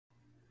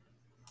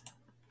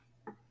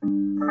Hello,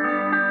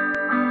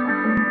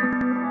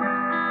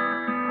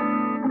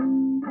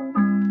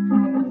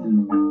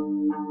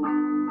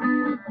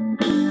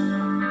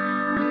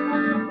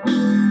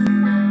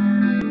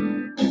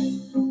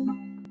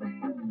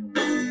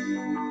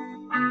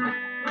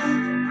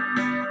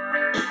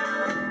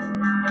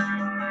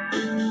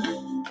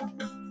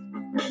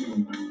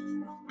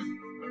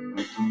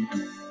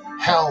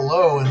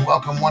 and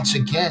welcome once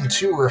again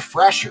to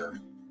Refresher,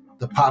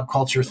 the pop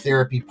culture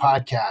therapy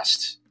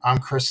podcast. I'm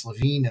Chris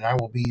Levine, and I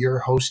will be your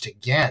host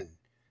again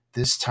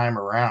this time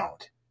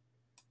around.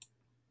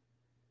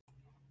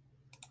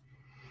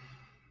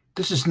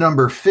 This is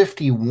number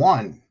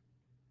 51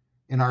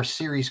 in our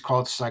series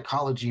called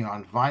Psychology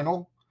on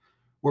Vinyl,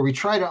 where we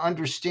try to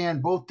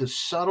understand both the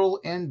subtle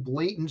and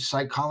blatant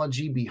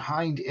psychology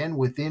behind and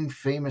within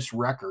famous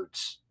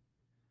records.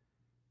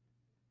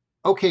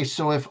 Okay,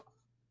 so if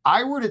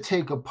I were to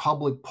take a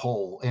public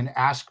poll and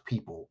ask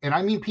people, and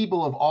I mean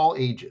people of all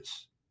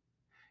ages,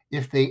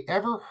 if they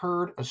ever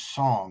heard a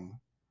song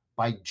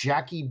by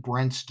Jackie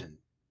Brenston,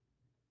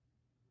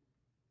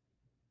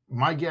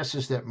 my guess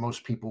is that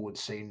most people would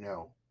say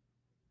no.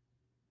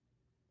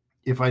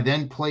 If I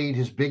then played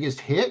his biggest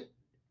hit,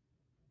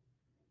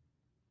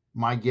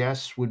 my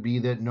guess would be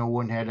that no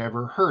one had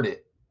ever heard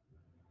it.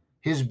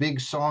 His big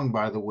song,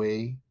 by the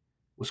way,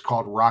 was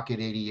called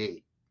Rocket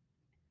 88.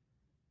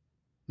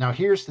 Now,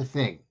 here's the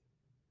thing.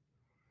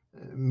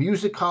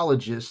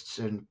 Musicologists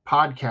and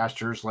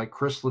podcasters like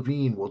Chris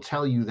Levine will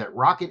tell you that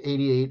Rocket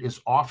 88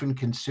 is often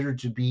considered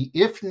to be,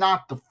 if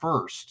not the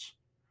first,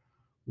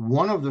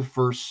 one of the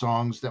first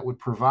songs that would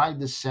provide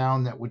the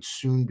sound that would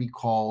soon be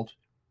called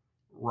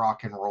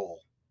rock and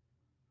roll.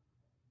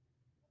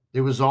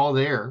 It was all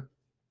there,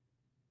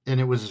 and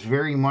it was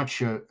very much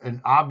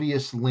an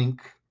obvious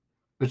link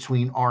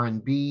between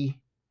R&B,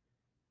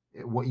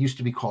 what used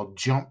to be called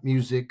jump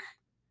music,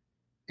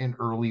 and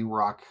early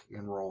rock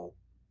and roll.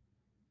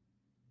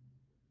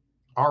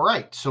 All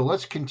right, so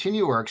let's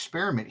continue our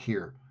experiment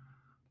here.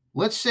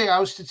 Let's say I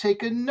was to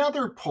take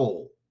another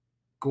poll,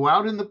 go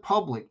out in the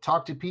public,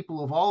 talk to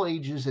people of all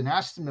ages, and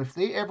ask them if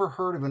they ever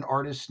heard of an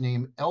artist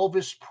named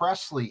Elvis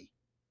Presley.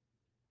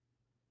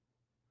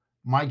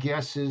 My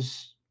guess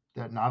is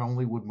that not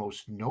only would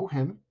most know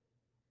him,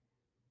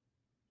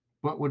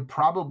 but would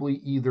probably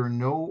either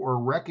know or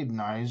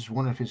recognize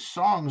one of his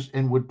songs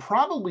and would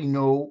probably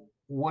know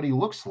what he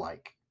looks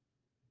like.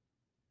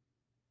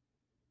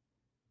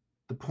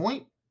 The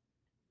point?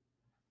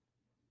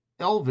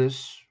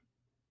 Elvis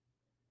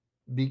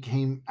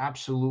became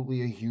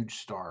absolutely a huge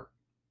star.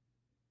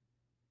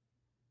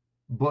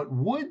 But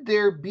would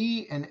there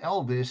be an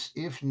Elvis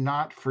if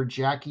not for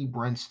Jackie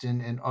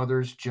Brenston and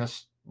others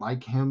just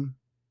like him?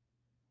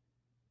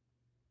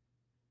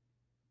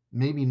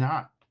 Maybe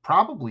not.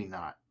 Probably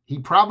not. He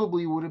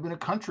probably would have been a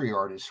country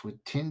artist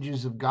with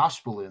tinges of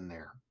gospel in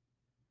there.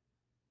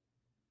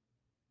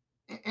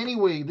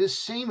 Anyway, this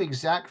same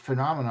exact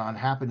phenomenon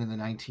happened in the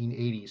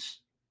 1980s.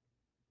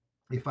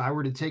 If I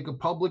were to take a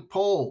public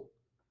poll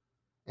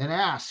and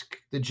ask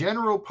the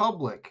general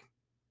public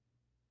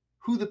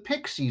who the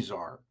Pixies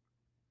are,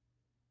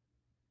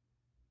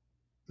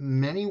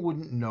 many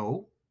wouldn't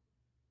know,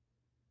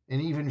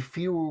 and even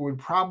fewer would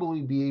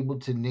probably be able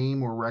to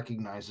name or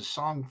recognize a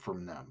song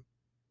from them.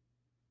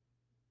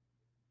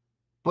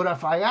 But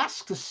if I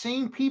ask the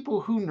same people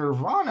who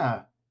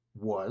Nirvana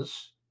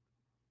was,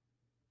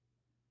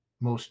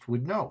 most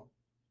would know.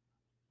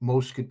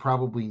 Most could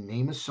probably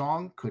name a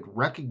song, could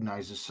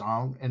recognize a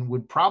song, and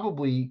would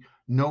probably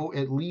know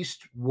at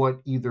least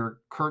what either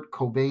Kurt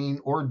Cobain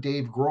or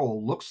Dave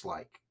Grohl looks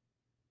like.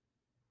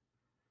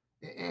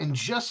 And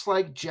just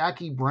like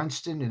Jackie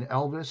Brenston and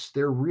Elvis,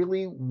 there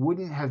really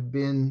wouldn't have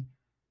been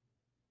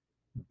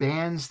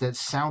bands that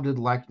sounded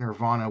like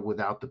Nirvana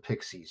without the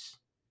Pixies.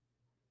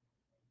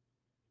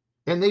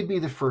 And they'd be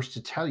the first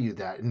to tell you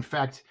that. In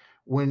fact,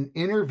 when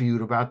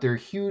interviewed about their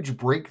huge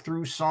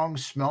breakthrough song,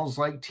 Smells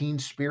Like Teen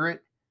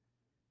Spirit,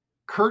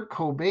 Kurt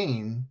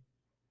Cobain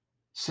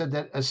said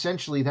that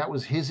essentially that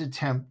was his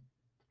attempt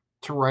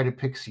to write a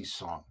Pixies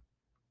song.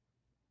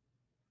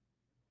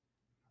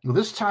 Well,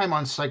 this time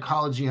on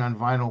Psychology on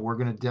Vinyl, we're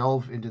going to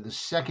delve into the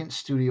second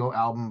studio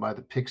album by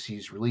the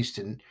Pixies, released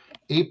in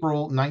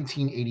April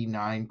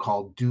 1989,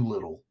 called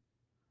Doolittle.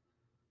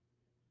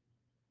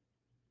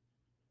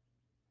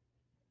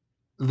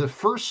 The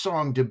first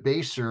song,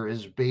 Debaser,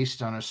 is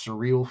based on a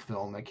surreal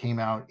film that came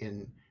out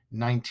in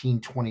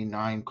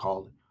 1929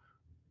 called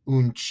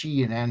Un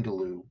Chien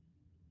Andalou.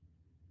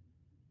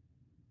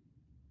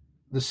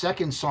 The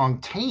second song,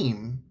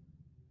 Tame,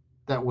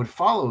 that would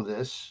follow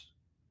this,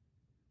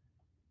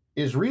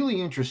 is really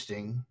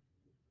interesting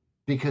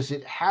because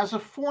it has a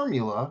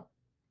formula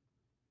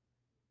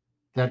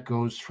that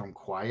goes from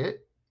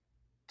quiet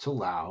to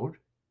loud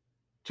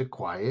to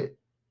quiet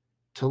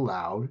to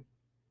loud.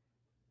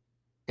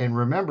 And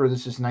remember,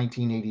 this is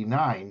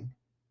 1989.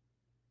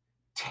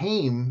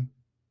 Tame,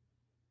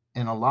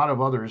 and a lot of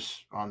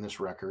others on this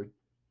record,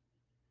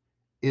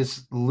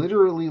 is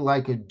literally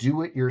like a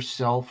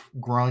do-it-yourself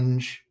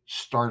grunge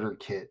starter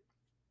kit.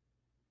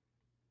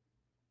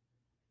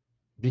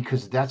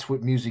 because that's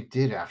what music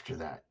did after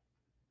that.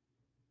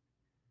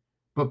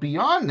 But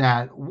beyond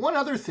that, one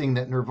other thing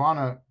that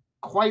Nirvana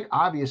quite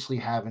obviously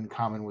have in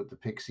common with the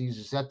Pixies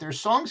is that their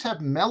songs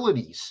have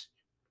melodies.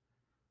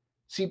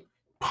 See,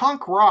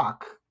 punk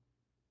rock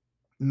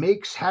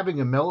makes having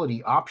a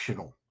melody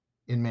optional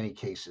in many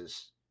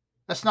cases.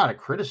 That's not a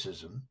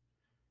criticism.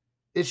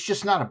 It's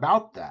just not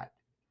about that.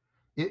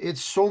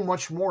 It's so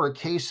much more a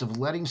case of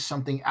letting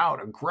something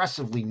out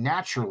aggressively,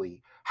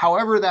 naturally,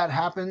 however that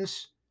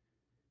happens,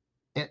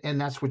 and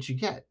that's what you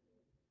get.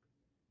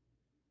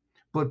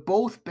 But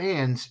both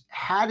bands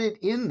had it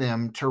in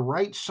them to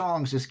write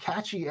songs as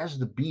catchy as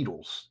the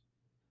Beatles.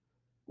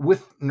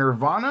 With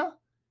Nirvana,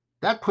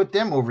 that put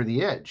them over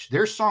the edge.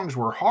 Their songs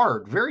were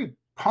hard, very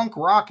punk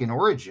rock in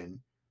origin,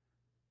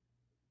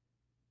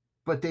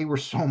 but they were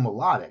so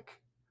melodic.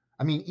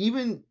 I mean,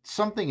 even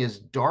something as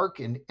dark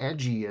and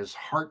edgy as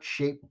Heart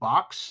Shaped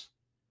Box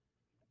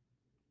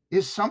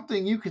is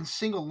something you can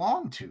sing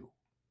along to.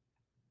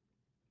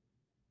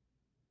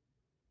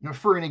 Now,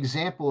 for an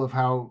example of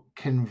how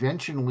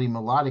conventionally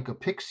melodic a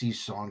Pixies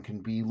song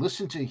can be,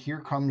 listen to Here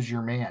Comes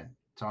Your Man.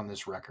 It's on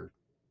this record.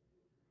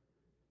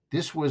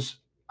 This was,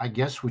 I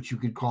guess, what you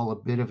could call a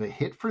bit of a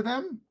hit for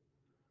them,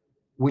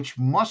 which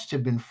must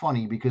have been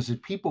funny because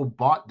if people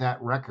bought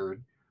that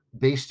record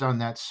based on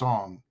that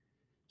song,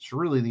 it's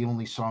really the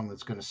only song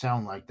that's going to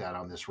sound like that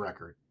on this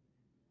record.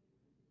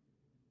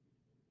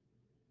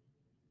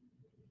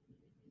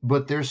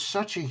 But there's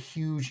such a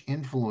huge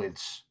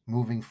influence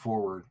moving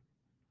forward.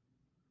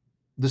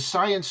 The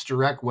Science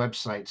Direct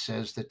website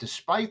says that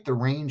despite the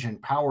range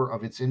and power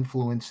of its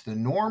influence, the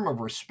norm of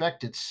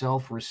respect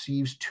itself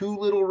receives too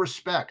little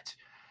respect,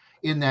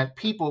 in that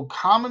people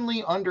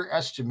commonly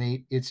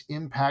underestimate its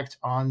impact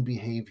on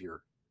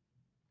behavior.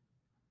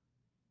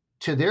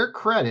 To their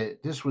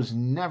credit, this was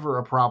never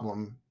a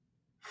problem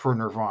for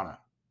Nirvana.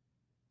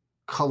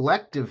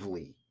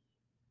 Collectively,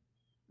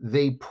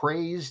 they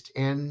praised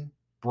and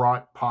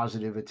brought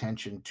positive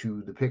attention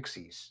to the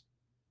Pixies.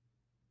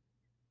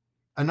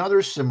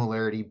 Another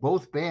similarity,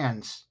 both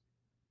bands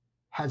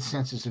had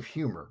senses of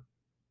humor.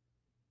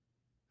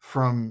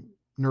 From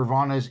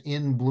Nirvana's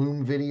In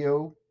Bloom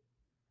video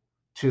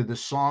to the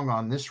song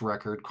on this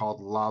record called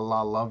La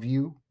La Love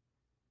You.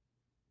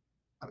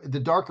 The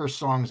darker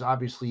songs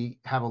obviously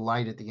have a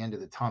light at the end of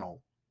the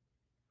tunnel.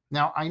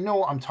 Now, I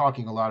know I'm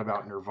talking a lot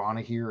about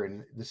Nirvana here,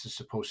 and this is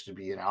supposed to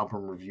be an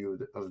album review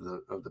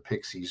of the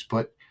Pixies,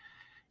 but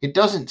it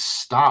doesn't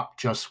stop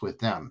just with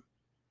them.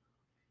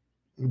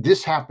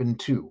 This happened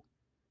too.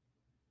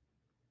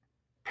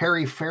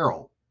 Perry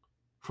Farrell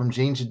from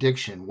Jane's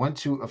Addiction went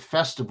to a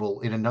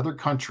festival in another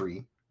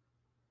country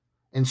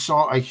and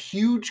saw a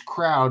huge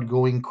crowd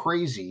going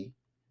crazy,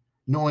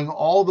 knowing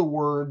all the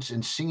words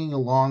and singing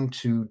along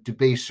to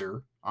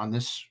Debaser on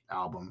this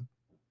album,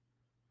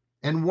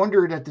 and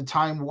wondered at the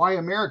time why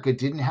America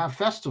didn't have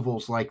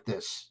festivals like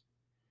this.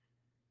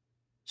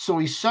 So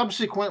he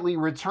subsequently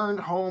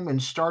returned home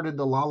and started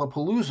the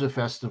Lollapalooza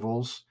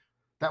festivals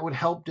that would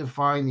help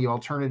define the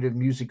alternative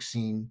music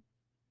scene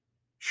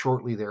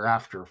shortly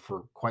thereafter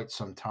for quite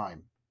some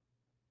time.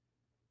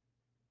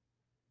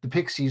 The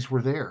Pixies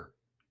were there.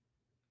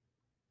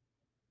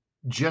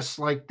 Just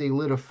like they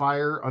lit a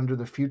fire under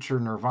the future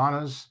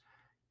Nirvanas,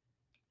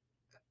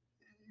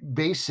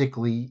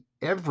 basically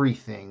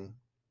everything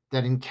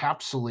that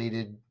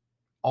encapsulated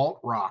alt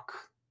rock,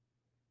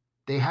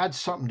 they had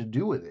something to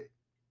do with it.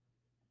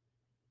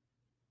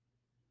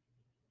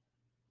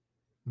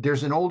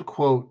 There's an old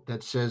quote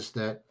that says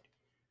that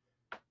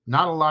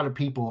not a lot of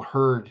people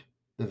heard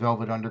the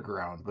Velvet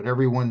Underground, but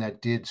everyone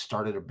that did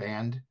started a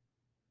band.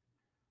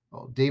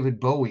 Well, David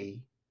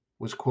Bowie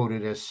was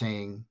quoted as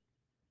saying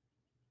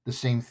the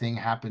same thing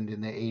happened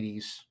in the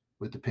 80s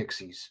with the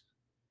Pixies.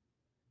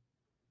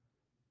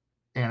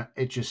 And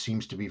it just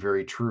seems to be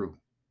very true.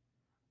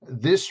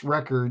 This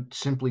record,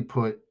 simply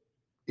put,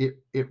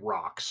 it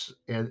rocks.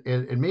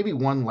 And maybe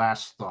one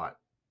last thought.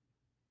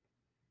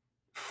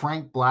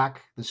 Frank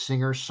Black, the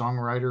singer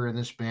songwriter in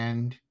this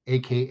band,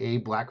 aka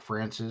Black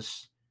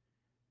Francis,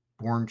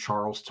 born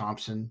Charles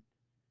Thompson,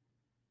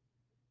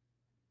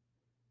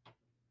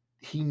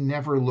 he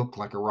never looked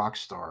like a rock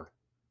star.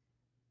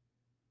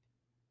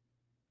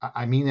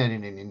 I mean that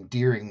in an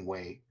endearing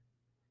way.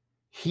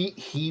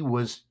 He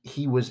was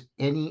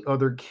any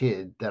other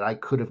kid that I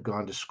could have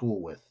gone to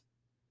school with.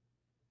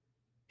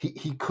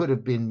 He could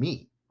have been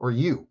me or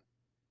you.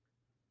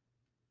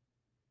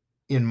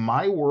 In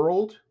my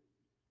world,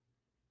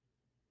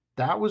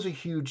 that was a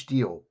huge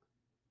deal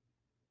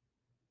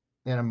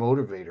and a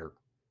motivator.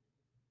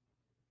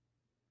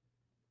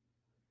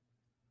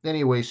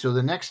 Anyway, so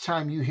the next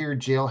time you hear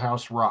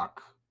Jailhouse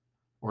Rock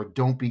or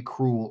Don't Be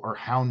Cruel or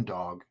Hound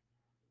Dog,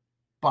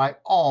 by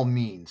all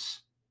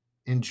means,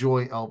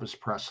 enjoy Elvis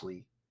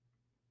Presley,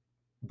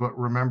 but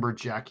remember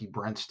Jackie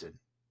Brenston.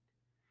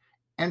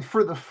 And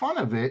for the fun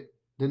of it,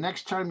 the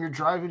next time you're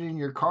driving in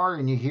your car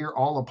and you hear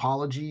All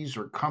Apologies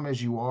or Come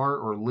As You Are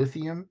or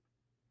Lithium,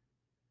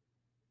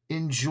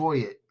 enjoy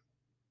it,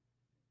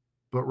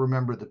 but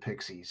remember the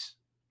Pixies.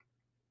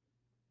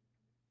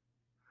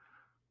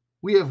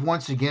 We have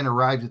once again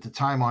arrived at the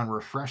time on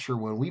Refresher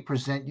when we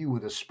present you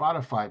with a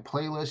Spotify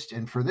playlist.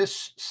 And for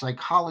this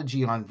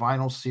Psychology on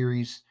Vinyl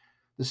series,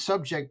 the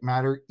subject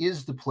matter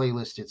is the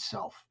playlist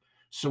itself.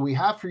 So we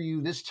have for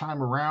you this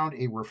time around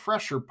a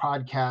Refresher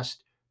podcast,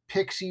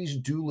 Pixies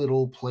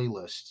Doolittle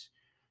playlist.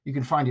 You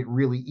can find it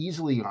really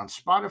easily on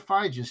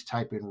Spotify. Just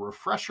type in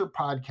Refresher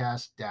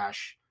Podcast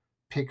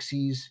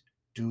Pixies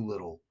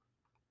Doolittle.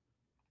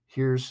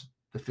 Here's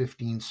the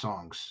 15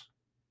 songs: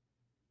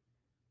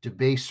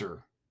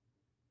 Debaser,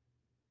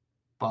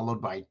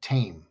 followed by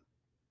Tame,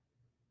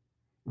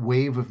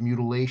 Wave of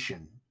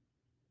Mutilation,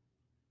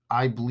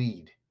 I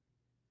Bleed,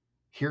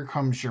 Here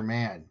Comes Your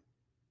Man,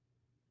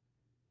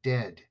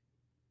 Dead,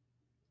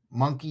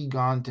 Monkey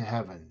Gone to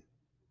Heaven,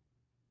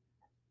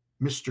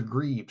 Mr.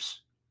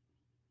 Greaves,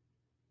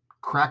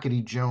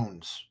 Crackety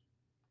Jones,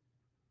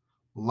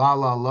 La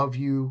La Love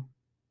You,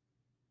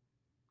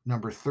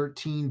 Number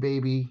 13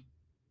 Baby,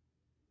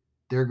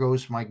 There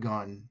Goes My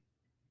Gun,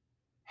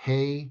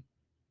 Hey,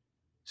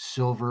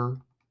 Silver,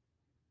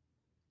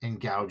 and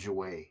Gouge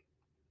Away.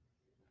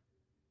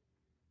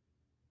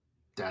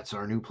 That's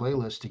our new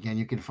playlist. Again,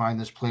 you can find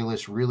this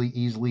playlist really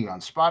easily on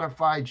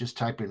Spotify. Just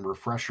type in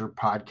Refresher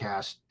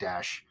Podcast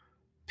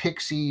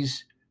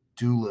Pixies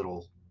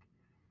Doolittle.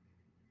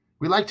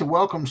 We'd like to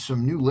welcome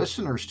some new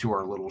listeners to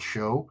our little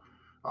show.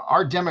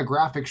 Our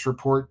demographics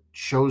report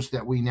shows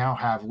that we now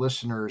have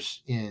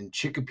listeners in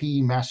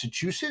Chicopee,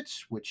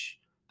 Massachusetts, which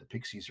the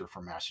Pixies are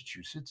from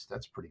Massachusetts.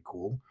 That's pretty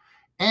cool.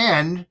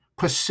 And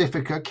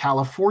Pacifica,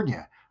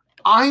 California.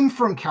 I'm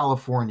from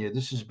California.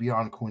 This is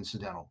beyond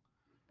coincidental.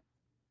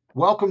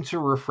 Welcome to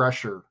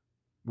Refresher.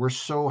 We're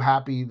so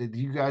happy that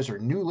you guys are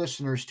new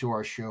listeners to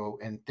our show,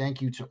 and thank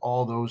you to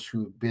all those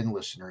who've been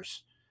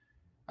listeners.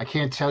 I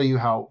can't tell you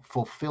how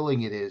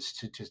fulfilling it is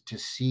to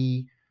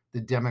see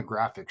the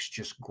demographics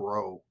just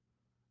grow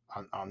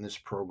on this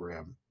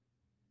program.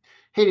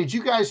 Hey, did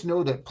you guys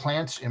know that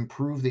plants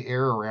improve the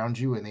air around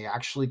you and they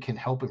actually can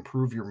help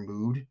improve your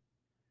mood?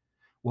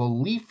 Well,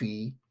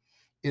 Leafy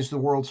is the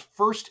world's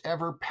first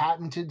ever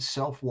patented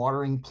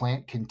self-watering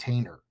plant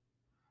container.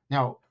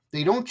 Now,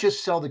 they don't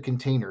just sell the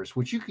containers,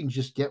 which you can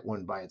just get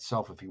one by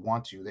itself if you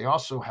want to. They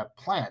also have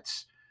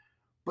plants.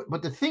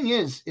 But the thing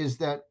is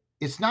that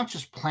it's not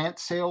just plant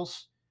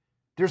sales.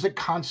 There's a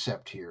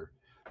concept here.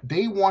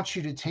 They want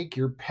you to take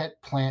your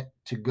pet plant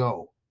to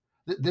go.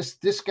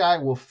 This guy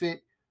will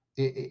fit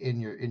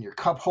in your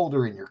cup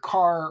holder in your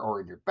car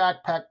or in your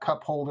backpack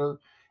cup holder,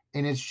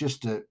 and it's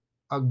just a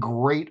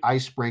great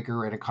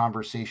icebreaker and a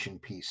conversation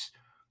piece.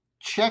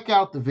 Check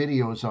out the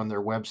videos on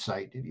their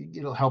website.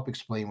 It'll help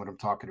explain what I'm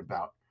talking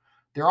about.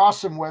 Their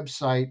awesome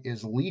website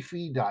is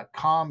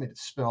leafy.com.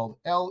 It's spelled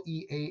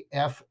Leafve.com.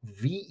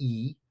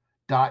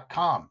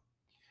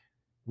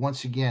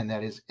 Once again,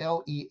 that is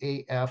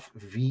Leafve.com.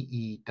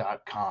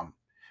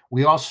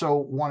 We also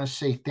want to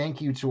say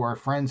thank you to our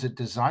friends at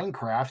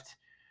Designcraft.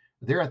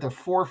 They're at the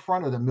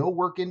forefront of the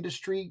millwork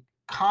industry,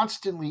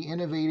 constantly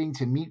innovating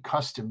to meet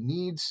custom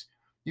needs.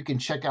 You can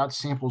check out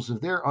samples of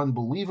their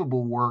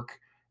unbelievable work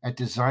at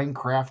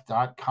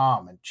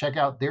designcraft.com and check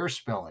out their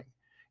spelling.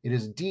 It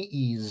is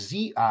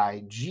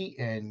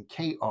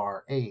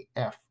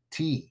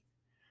Dezignkraft.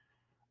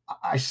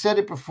 I said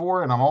it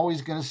before, and I'm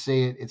always going to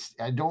say it.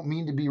 I don't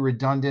mean to be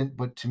redundant,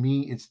 but to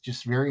me, it's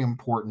just very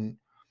important.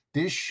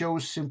 This show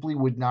simply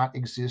would not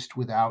exist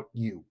without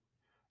you.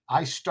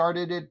 I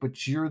started it,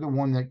 but you're the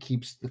one that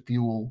keeps the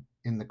fuel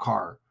in the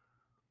car.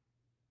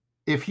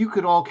 If you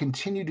could all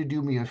continue to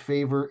do me a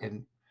favor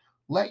and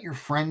let your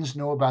friends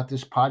know about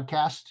this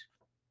podcast.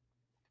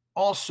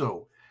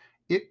 Also,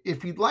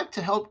 if you'd like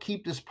to help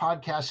keep this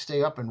podcast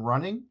stay up and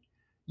running,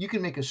 you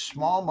can make a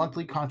small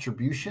monthly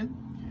contribution.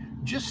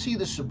 Just see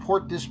the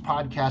support this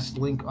podcast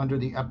link under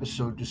the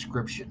episode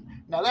description.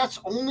 Now, that's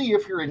only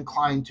if you're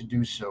inclined to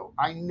do so.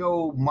 I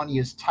know money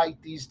is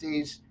tight these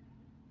days,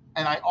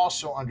 and I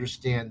also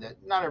understand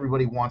that not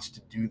everybody wants to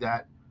do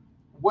that.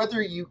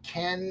 Whether you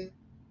can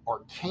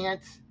or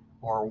can't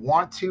or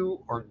want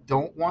to or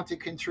don't want to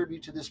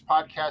contribute to this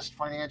podcast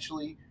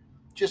financially,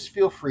 just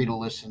feel free to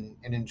listen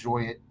and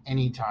enjoy it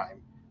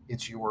anytime.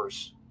 It's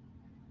yours.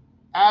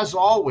 As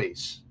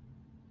always,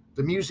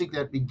 the music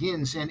that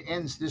begins and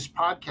ends this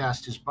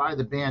podcast is by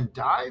the band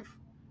Dive.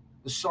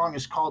 The song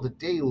is called A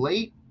Day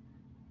Late,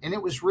 and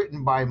it was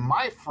written by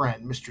my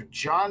friend, Mr.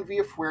 John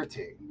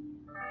Villafuerte.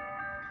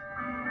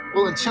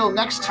 Well, until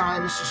next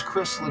time, this is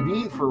Chris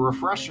Levine for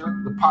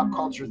Refresher, the Pop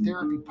Culture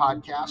Therapy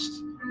Podcast.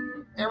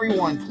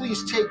 Everyone,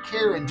 please take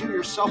care and do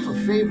yourself a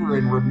favor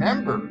and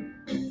remember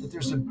that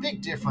there's a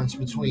big difference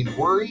between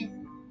worry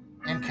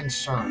and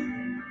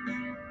concern.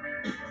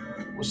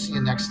 We'll see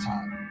you next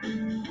time.